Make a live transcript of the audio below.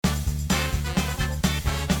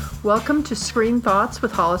Welcome to Screen Thoughts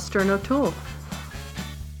with Hollister and O'Toole.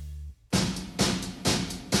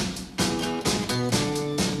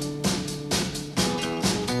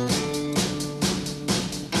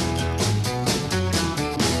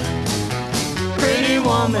 Pretty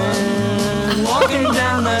woman walking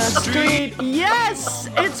down the street. Yes,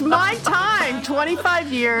 it's my time.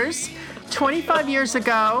 25 years. 25 years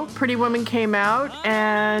ago, Pretty Woman came out,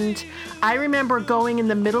 and I remember going in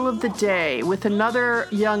the middle of the day with another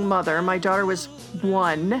young mother. My daughter was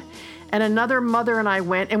 1, and another mother and I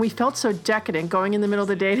went, and we felt so decadent going in the middle of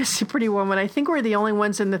the day to see Pretty Woman. I think we were the only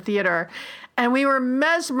ones in the theater, and we were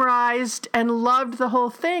mesmerized and loved the whole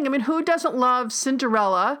thing. I mean, who doesn't love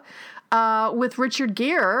Cinderella? With Richard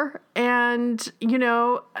Gere, and, you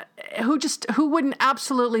know, who wouldn't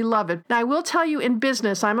absolutely love it? Now, I will tell you, in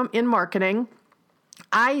business, I'm in marketing.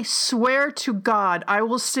 I swear to God, I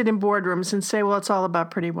will sit in boardrooms and say, well, it's all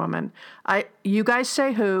about Pretty Woman. You guys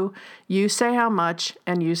say who, you say how much,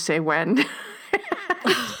 and you say when.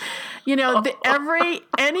 You know,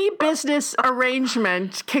 any business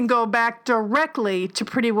arrangement can go back directly to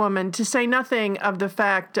Pretty Woman, to say nothing of the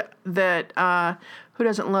fact that who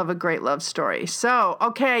doesn't love a great love story? So,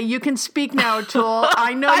 okay, you can speak now, O'Toole.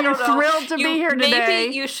 I know you're thrilled to be here today.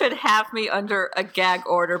 Maybe you should have me under a gag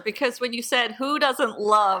order, because when you said, who doesn't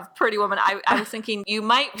love Pretty Woman, I was thinking you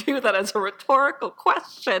might view that as a rhetorical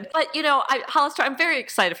question. But, you know, Hollister, I'm very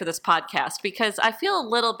excited for this podcast because I feel a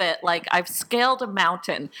little bit like I've scaled a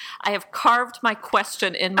mountain. I have carved my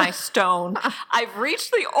question in my stone. I've reached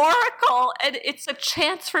the oracle, and it's a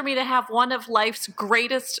chance for me to have one of life's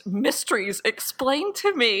greatest mysteries explained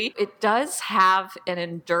to me. It does have an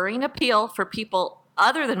enduring appeal for people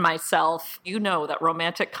other than myself. You know that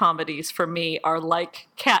romantic comedies for me are like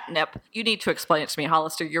catnip. You need to explain it to me,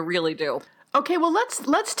 Hollister. You really do. Okay, well, let's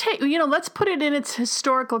put it in its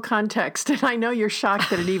historical context. And I know you're shocked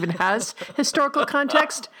that it even has historical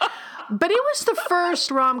context, but it was the first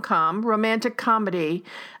romantic comedy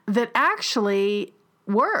that actually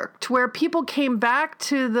worked, where people came back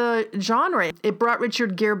to the genre. It brought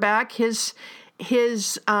Richard Gere back. He was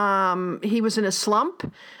in a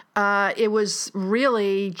slump. It was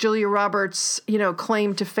really Julia Roberts,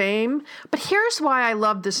 claim to fame. But here's why I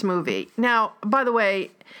love this movie. Now, by the way,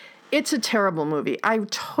 it's a terrible movie. I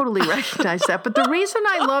totally recognize that. But the reason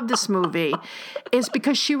I love this movie is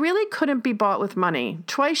because she really couldn't be bought with money.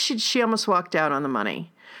 Twice she almost walked out on the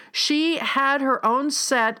money. She had her own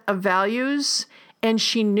set of values, and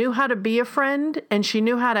she knew how to be a friend, and she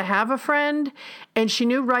knew how to have a friend, and she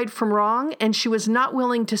knew right from wrong, and she was not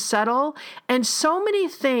willing to settle. And so many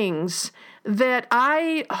things that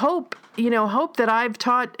I hope that I've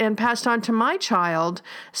taught and passed on to my child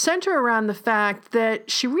center around the fact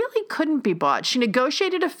that she really couldn't be bought. She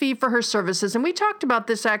negotiated a fee for her services. And we talked about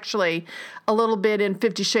this actually a little bit in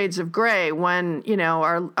 50 Shades of Grey when,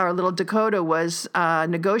 our little Dakota was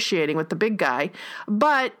negotiating with the big guy.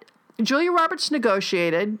 But Julia Roberts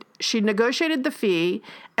negotiated. She negotiated the fee,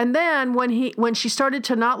 and then when she started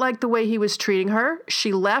to not like the way he was treating her,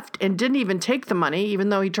 she left and didn't even take the money, even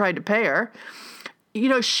though he tried to pay her.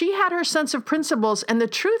 She had her sense of principles, and the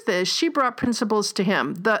truth is, she brought principles to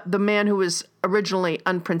him, the man who was originally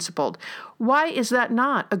unprincipled. Why is that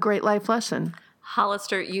not a great life lesson?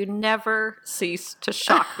 Hollister, you never cease to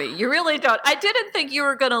shock me. You really don't. I didn't think you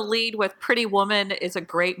were going to lead with Pretty Woman is a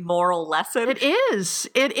great moral lesson. It is.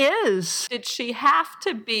 It is. Did she have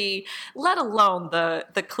to be, let alone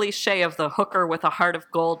the cliche of the hooker with a heart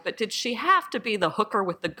of gold, but did she have to be the hooker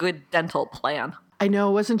with the good dental plan? I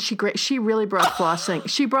know. Wasn't she great? She really brought flossing.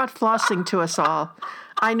 She brought flossing to us all.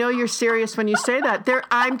 I know you're serious when you say that.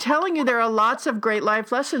 I'm telling you, there are lots of great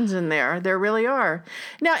life lessons in there. There really are.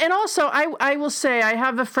 Now, and also, I will say, I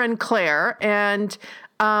have a friend, Claire, and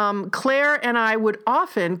Claire and I would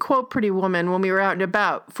often quote Pretty Woman when we were out and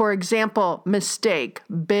about. For example, mistake,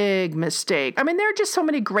 big mistake. I mean, there are just so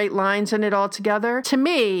many great lines in it all together. To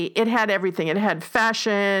me, it had everything. It had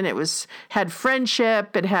fashion, had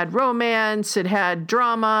friendship, it had romance, it had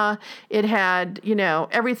drama, it had,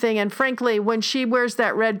 everything. And frankly, when she wears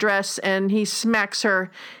that red dress and he smacks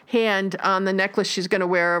her hand on the necklace she's going to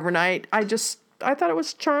wear overnight, I thought it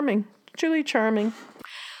was charming, truly charming.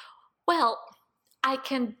 Well, I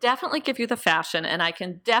can definitely give you the fashion, and I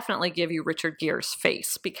can definitely give you Richard Gere's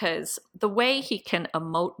face, because the way he can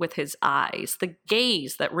emote with his eyes, the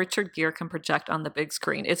gaze that Richard Gere can project on the big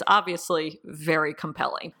screen is obviously very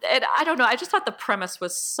compelling. And I don't know, I just thought the premise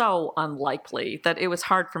was so unlikely that it was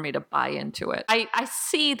hard for me to buy into it. I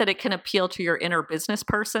see that it can appeal to your inner business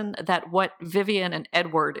person, that what Vivian and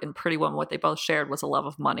Edward in Pretty Woman, what they both shared was a love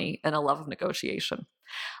of money and a love of negotiation.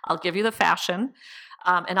 I'll give you the fashion.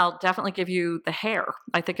 And I'll definitely give you the hair.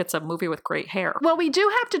 I think it's a movie with great hair. Well, we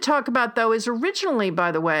do have to talk about, though, is originally,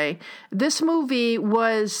 by the way, this movie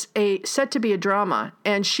was set to be a drama,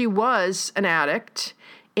 and she was an addict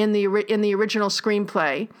in the original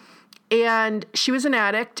screenplay. And she was an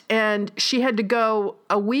addict, and she had to go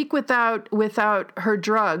a week without her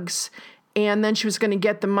drugs, and then she was going to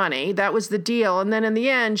get the money. That was the deal. And then in the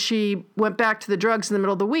end, she went back to the drugs in the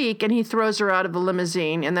middle of the week, and he throws her out of the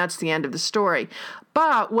limousine, and that's the end of the story.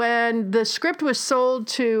 But when the script was sold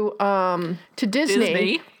to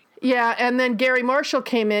Disney. Yeah, and then Gary Marshall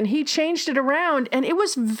came in. He changed it around, and it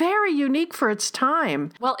was very unique for its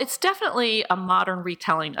time. Well, it's definitely a modern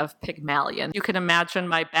retelling of Pygmalion. You can imagine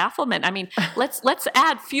my bafflement. I mean, let's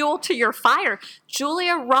add fuel to your fire.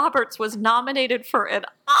 Julia Roberts was nominated for an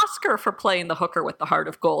Oscar for playing the hooker with the heart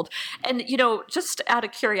of gold. And, just out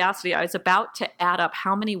of curiosity, I was about to add up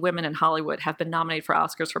how many women in Hollywood have been nominated for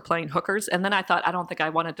Oscars for playing hookers. And then I thought, I don't think I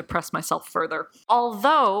want to depress myself further.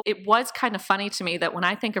 Although it was kind of funny to me that when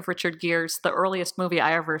I think of Richard Gere's, the earliest movie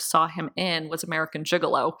I ever saw him in was American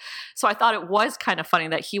Gigolo. So I thought it was kind of funny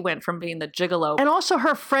that he went from being the gigolo. And also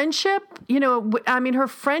her friendship, her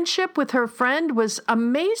friendship with her friend was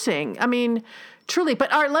amazing. I mean, truly.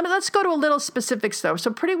 But all right, let's go to a little specifics, though.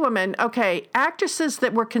 So Pretty Woman, okay, actresses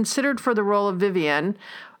that were considered for the role of Vivian: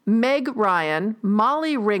 Meg Ryan,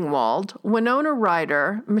 Molly Ringwald, Winona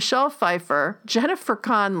Ryder, Michelle Pfeiffer, Jennifer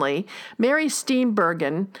Connelly, Mary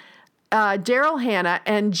Steenburgen, Daryl Hannah,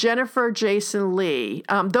 and Jennifer Jason Leigh.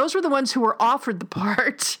 Those were the ones who were offered the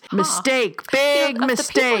part. Mistake. Big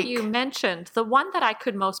mistake. The people you mentioned, the one that I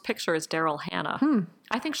could most picture is Daryl Hannah.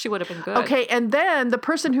 I think she would have been good. Okay, and then the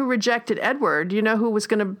person who rejected Edward,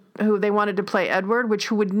 who they wanted to play Edward,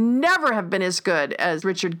 who would never have been as good as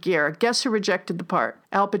Richard Gere. Guess who rejected the part?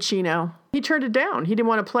 Al Pacino. He turned it down. He didn't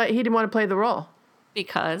want to play the role.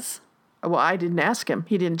 Because? Well, I didn't ask him.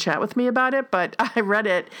 He didn't chat with me about it, but I read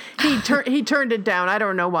it. He turned it down. I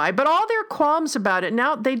don't know why. But all their qualms about it,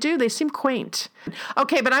 now they do. They seem quaint.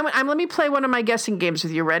 Okay, but let me play one of my guessing games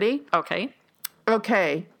with you. Ready? Okay.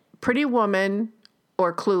 Okay. Pretty Woman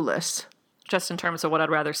or Clueless? Just in terms of what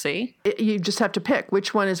I'd rather see? You just have to pick.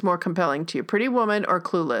 Which one is more compelling to you? Pretty Woman or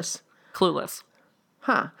Clueless? Clueless.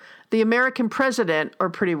 Huh. The American President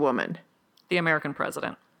or Pretty Woman? The American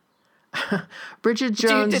President. Bridget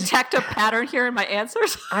Jones. Do you detect a pattern here in my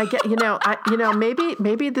answers? I get,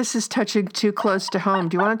 maybe this is touching too close to home.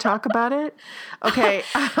 Do you want to talk about it? Okay.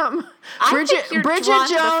 Bridget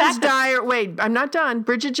Jones' Diary. Wait, I'm not done.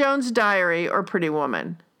 Bridget Jones' Diary or Pretty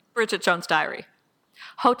Woman? Bridget Jones' Diary.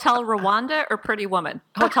 Hotel Rwanda or Pretty Woman?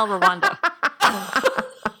 Hotel Rwanda.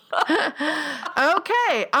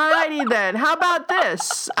 Okay, alrighty then. How about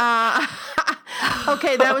this?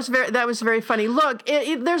 Okay, that was very funny. Look,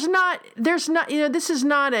 there's not. This is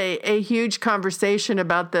not a huge conversation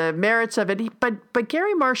about the merits of it, but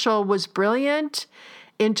Gary Marshall was brilliant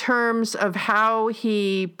in terms of how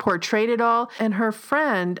he portrayed it all. And her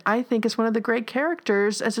friend, I think, is one of the great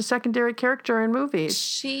characters as a secondary character in movies.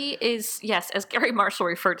 She is, yes, as Gary Marshall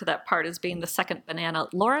referred to that part as being the second banana.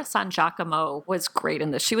 Laura San Giacomo was great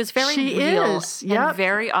in this. She was very real and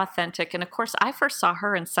very authentic. And of course, I first saw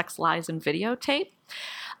her in Sex, Lies, and Videotape.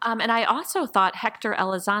 And I also thought Hector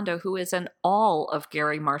Elizondo, who is in all of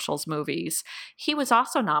Gary Marshall's movies, he was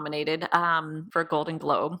also nominated for a Golden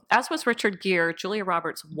Globe, as was Richard Gere. Julia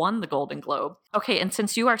Roberts won the Golden Globe. Okay, and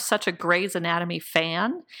since you are such a Grey's Anatomy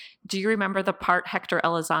fan, do you remember the part Hector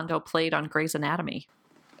Elizondo played on Grey's Anatomy?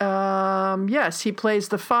 Yes, he plays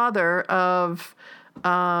the father of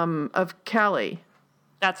Kelly.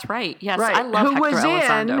 That's right. Yes, right. I love Hector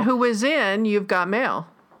Elizondo. Who was in You've Got Mail.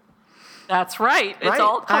 That's right. It's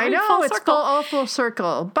all coming full circle. All full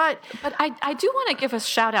circle. But I do want to give a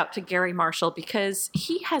shout out to Gary Marshall because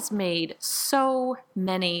he has made so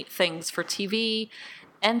many things for TV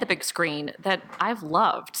and the big screen that I've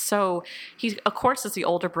loved. So he, of course, is the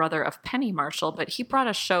older brother of Penny Marshall, but he brought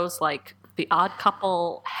us shows like The Odd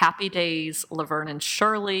Couple, Happy Days, Laverne and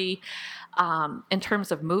Shirley. In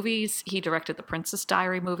terms of movies, he directed the Princess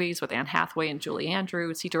Diary movies with Anne Hathaway and Julie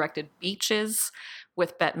Andrews. He directed Beaches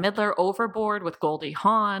with Bette Midler, Overboard with Goldie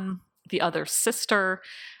Hawn, The Other Sister.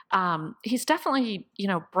 He's definitely,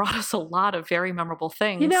 brought us a lot of very memorable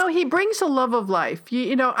things. He brings a love of life.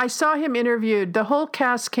 I saw him interviewed. The whole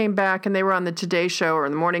cast came back and they were on the Today Show or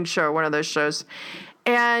the Morning Show, or one of those shows.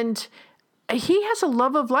 And he has a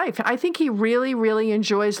love of life. I think he really, really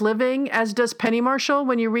enjoys living, as does Penny Marshall.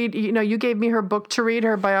 When you read, you gave me her book to read,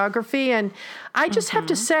 her biography, and I just have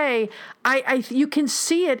to say, you can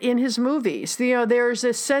see it in his movies. There's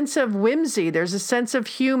a sense of whimsy. There's a sense of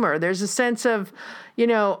humor. There's a sense of,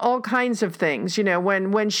 all kinds of things.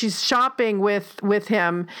 When she's shopping with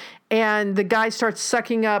him, and the guy starts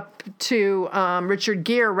sucking up to Richard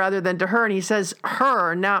Gere rather than to her, and he says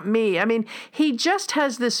her, not me. I mean, he just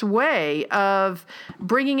has this way of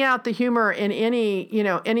bringing out the humor in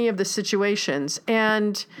any of the situations,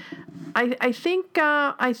 and I think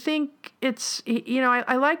it's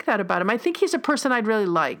I like that about him. I think he's a person I'd really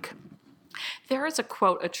like. There is a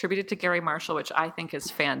quote attributed to Gary Marshall, which I think is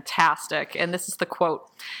fantastic. And this is the quote: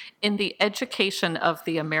 "In the education of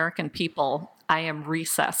the American people, I am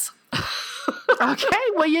recess." Okay,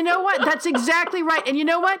 well, you know what? That's exactly right. And you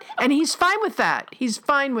know what? And he's fine with that. He's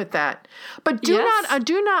fine with that. But do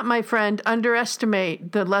not, my friend,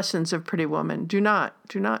 underestimate the lessons of Pretty Woman. Do not.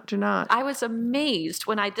 I was amazed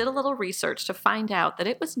when I did a little research to find out that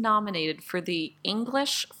it was nominated for the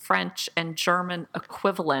English, French, and German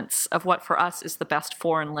equivalents of what for us is the best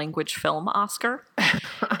foreign language film Oscar.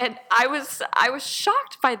 And I was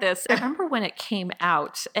shocked by this. I remember when it came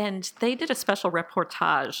out, and they did a special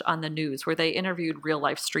reportage on the news where they interviewed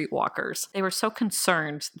real-life streetwalkers. They were so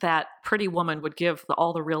concerned that Pretty Woman would give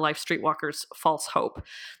all the real-life streetwalkers false hope.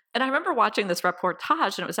 And I remember watching this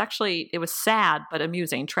reportage, and it was sad but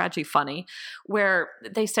amusing, funny, where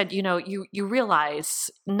they said, you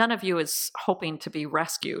realize none of you is hoping to be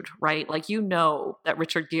rescued, right? Like, that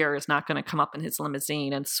Richard Gere is not going to come up in his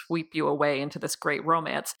limousine and sweep you away into this great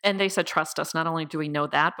romance. And they said, trust us, not only do we know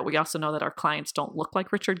that, but we also know that our clients don't look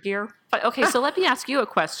like Richard Gere. But okay, so let me ask you a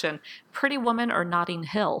question. Pretty Woman or Notting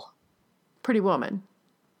Hill? Pretty Woman.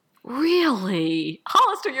 Really?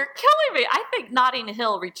 Hollister, you're killing me. I think Notting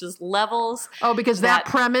Hill reaches levels. Oh, because that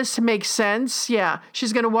premise makes sense? Yeah.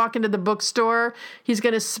 She's going to walk into the bookstore. He's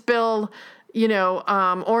going to spill,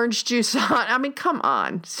 orange juice on. I mean, come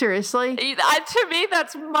on. Seriously? To me,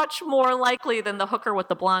 that's much more likely than the hooker with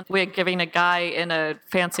the blonde wig giving a guy in a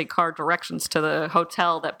fancy car directions to the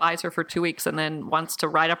hotel that buys her for 2 weeks and then wants to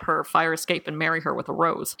ride up her fire escape and marry her with a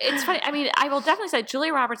rose. It's funny. I mean, I will definitely say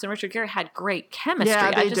Julia Roberts and Richard Gere had great chemistry.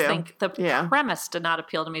 Yeah, I just think the premise did not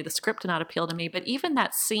appeal to me. The script did not appeal to me. But even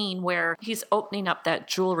that scene where he's opening up that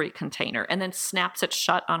jewelry container and then snaps it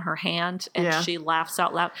shut on her hand and she laughs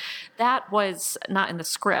out loud, that was not in the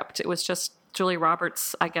script. It was just Julia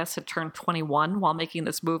Roberts, I guess, had turned 21 while making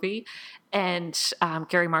this movie. And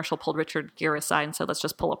Gary Marshall pulled Richard Gere aside and said, let's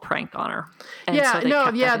just pull a prank on her. And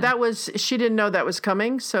she didn't know that was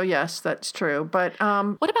coming. So yes, that's true. But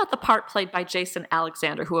what about the part played by Jason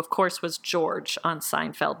Alexander, who of course was George on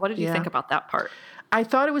Seinfeld? What did you think about that part? I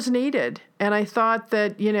thought it was needed. And I thought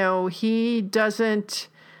that, he doesn't,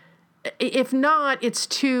 if not, it's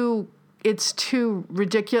too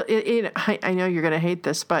ridiculous. I know you're going to hate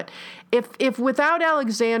this, but if without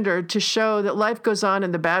Alexander to show that life goes on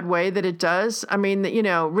in the bad way that it does, I mean,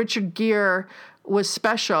 Richard Gere was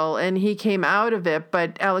special and he came out of it,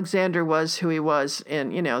 but Alexander was who he was,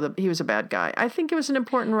 and he was a bad guy. I think it was an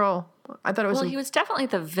important role. I thought it was. Well, he was definitely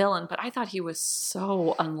the villain, but I thought he was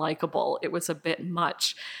so unlikable. It was a bit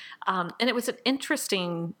much, and it was an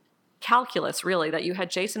interesting calculus, really, that you had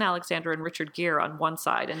Jason Alexander and Richard Gere on one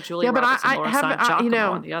side and Julia Roberts and Laura San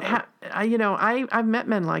Giacomo on the other. I've met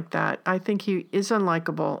men like that. I think he is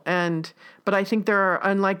unlikable, but I think there are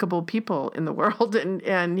unlikable people in the world,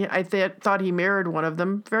 and I thought he mirrored one of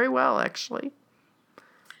them very well, actually.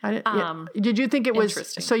 Did you think it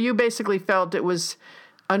was? So you basically felt it was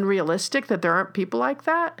unrealistic that there aren't people like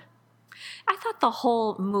that? I thought the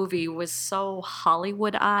whole movie was so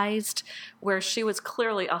Hollywoodized, where she was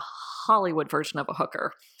clearly a Hollywood version of a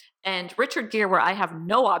hooker. And Richard Gere, where I have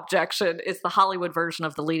no objection, is the Hollywood version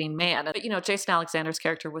of the leading man. But, Jason Alexander's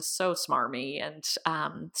character was so smarmy. And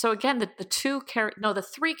so again, the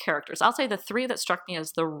three characters, I'll say the three that struck me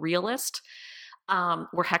as the realest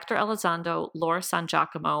were Hector Elizondo, Laura San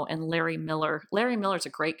Giacomo, and Larry Miller. Larry Miller's a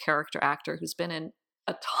great character actor who's been in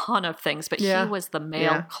a ton of things, but he was the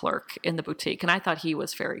mail clerk in the boutique, and I thought he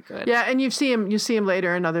was very good. Yeah, and you see him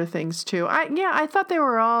later in other things too. I thought they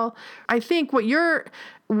were all. I think what you're,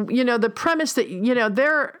 the premise that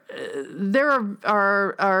there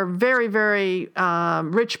are very, very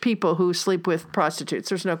rich people who sleep with prostitutes.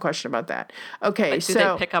 There's no question about that. Okay, but do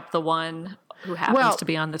they pick up the one who happens to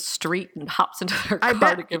be on the street and hops into their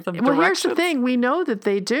car to give them directions? Well, here's the thing. We know that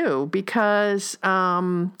they do because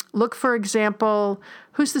look, for example,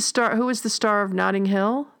 who is the star of Notting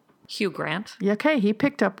Hill? Hugh Grant. Yeah, okay, he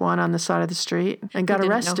picked up one on the side of the street and got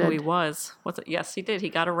arrested. Didn't know who he was. Was it? Yes, he did. He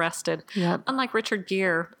got arrested. Yep. Unlike Richard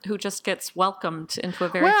Gere, who just gets welcomed into a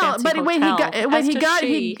very fancy hotel.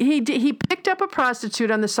 He picked up a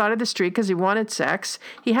prostitute on the side of the street because he wanted sex.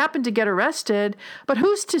 He happened to get arrested, but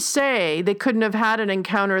who's to say they couldn't have had an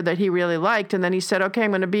encounter that he really liked, and then he said, "Okay,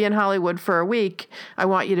 I'm going to be in Hollywood for a week. I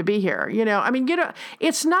want you to be here."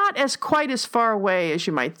 It's not quite as far away as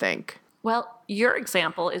you might think. Well, your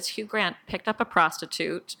example is Hugh Grant picked up a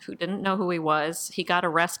prostitute who didn't know who he was. He got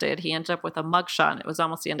arrested. He ended up with a mugshot, and it was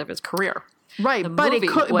almost the end of his career. Right, but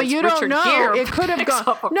you don't know. It could have gone.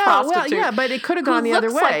 But it could have gone the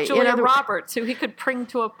other way. Like Julia Roberts, who he could bring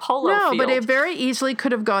to a polo field. No, but it very easily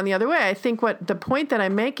could have gone the other way. I think what the point that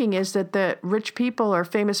I'm making is that the rich people or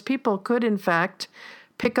famous people could, in fact,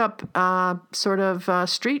 pick up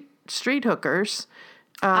street hookers.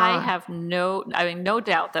 I have no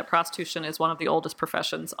doubt that prostitution is one of the oldest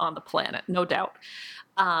professions on the planet, no doubt.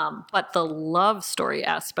 But the love story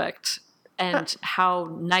aspect and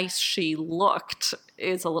how nice she looked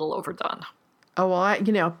is a little overdone. Oh,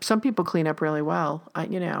 well, some people clean up really well.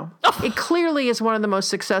 It clearly is one of the most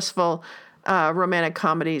successful romantic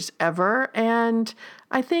comedies ever, and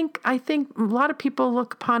I think a lot of people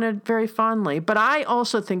look upon it very fondly. But I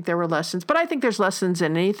also think there were lessons. But I think there's lessons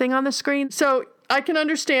in anything on the screen. So I can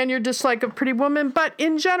understand your dislike of Pretty Woman, but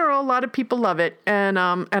in general, a lot of people love it, and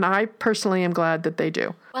I personally am glad that they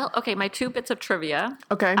do. Well, okay, my 2 bits of trivia.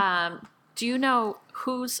 Okay. Do you know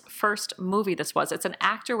whose first movie this was? It's an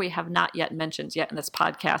actor we have not yet mentioned in this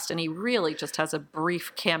podcast, and he really just has a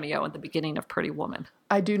brief cameo in the beginning of Pretty Woman.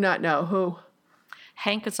 I do not know who.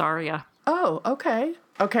 Hank Azaria. Oh, okay.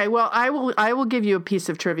 Okay, well, I will give you a piece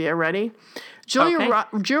of trivia. Ready?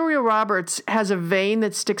 Julia Roberts has a vein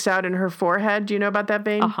that sticks out in her forehead. Do you know about that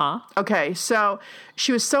vein? Uh-huh. Okay, so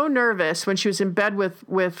she was so nervous when she was in bed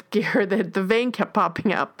with Gere that the vein kept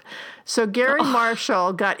popping up. So Gary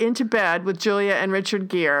Marshall got into bed with Julia and Richard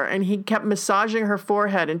Gere, and he kept massaging her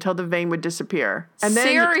forehead until the vein would disappear. And then,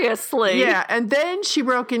 seriously? Yeah, and then she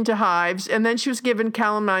broke into hives, and then she was given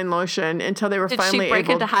calamine lotion until they were finally able... Did she break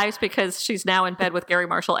into hives because she's now in bed with Gary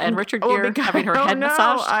Marshall and Richard Gere having her head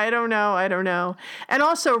massaged? I don't know. And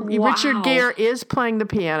also, Richard Gere is playing the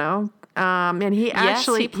piano, and he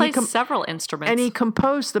actually... he plays several instruments. And he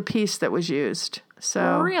composed the piece that was used.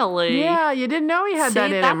 So really? Yeah, you didn't know he had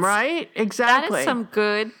that in him, right? Exactly. That is some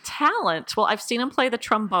good talent. Well, I've seen him play the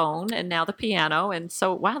trombone and now the piano, and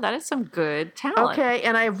so wow, that is some good talent. Okay,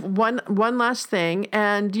 and I have one last thing,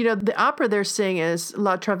 and the opera they're singing is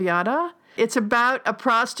La Traviata. It's about a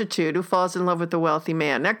prostitute who falls in love with a wealthy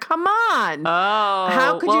man. Now, come on. Oh.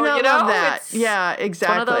 How could you not love that? Yeah,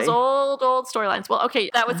 exactly. One of those old storylines. Well, okay,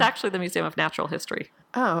 that was actually the Museum of Natural History.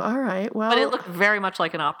 Oh, all right. Well, but it looked very much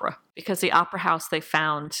like an opera because the opera house they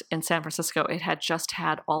found in San Francisco, it had just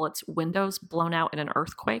had all its windows blown out in an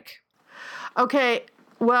earthquake. Okay.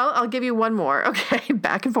 Well, I'll give you one more. Okay,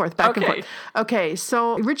 back and forth. Okay,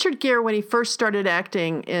 so Richard Gere, when he first started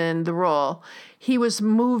acting in the role, he was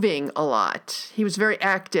moving a lot. He was very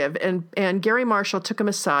active, and Gary Marshall took him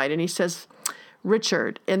aside, and he says,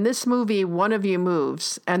 "Richard, in this movie, one of you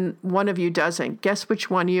moves, and one of you doesn't. Guess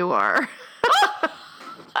which one you are?"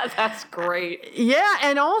 That's great. Yeah,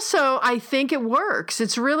 and also, I think it works.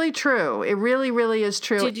 It's really true. It really, really is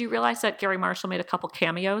true. Did you realize that Gary Marshall made a couple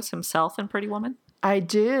cameos himself in Pretty Woman? I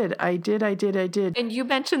did. And you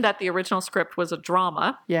mentioned that the original script was a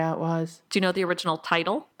drama. Yeah, it was. Do you know the original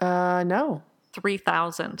title? No.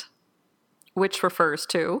 3,000, which refers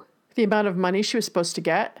to... the amount of money she was supposed to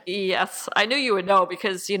get? Yes. I knew you would know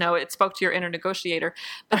because, it spoke to your inner negotiator.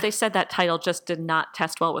 But they said that title just did not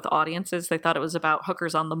test well with audiences. They thought it was about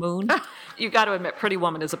hookers on the moon. You got to admit, Pretty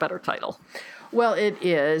Woman is a better title. Well, it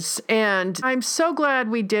is. And I'm so glad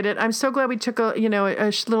we did it. I'm so glad we took a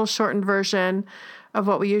little shortened version of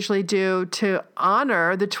what we usually do to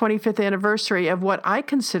honor the 25th anniversary of what I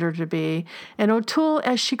consider to be an O'Toole.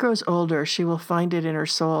 As she grows older, she will find it in her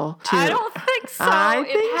soul too. I don't think so.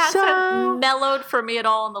 It hasn't mellowed for me at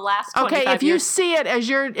all in the last 25 years. Okay, if you see it as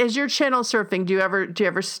you're channel surfing, do you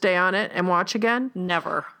ever stay on it and watch again?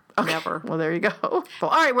 Never. Okay. Never. Well, there you go. Well, all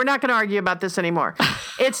right, we're not going to argue about this anymore.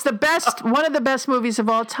 It's the best, one of the best movies of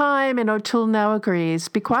all time, and O'Toole now agrees.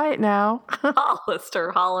 Be quiet now.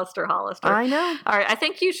 Hollister. I know. All right, I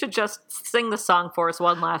think you should just sing the song for us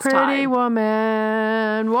one last time. Pretty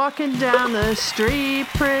woman, walking down the street,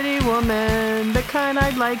 pretty woman, the kind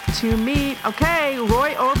I'd like to meet. Okay,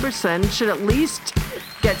 Roy Orbison should at least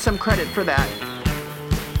get some credit for that.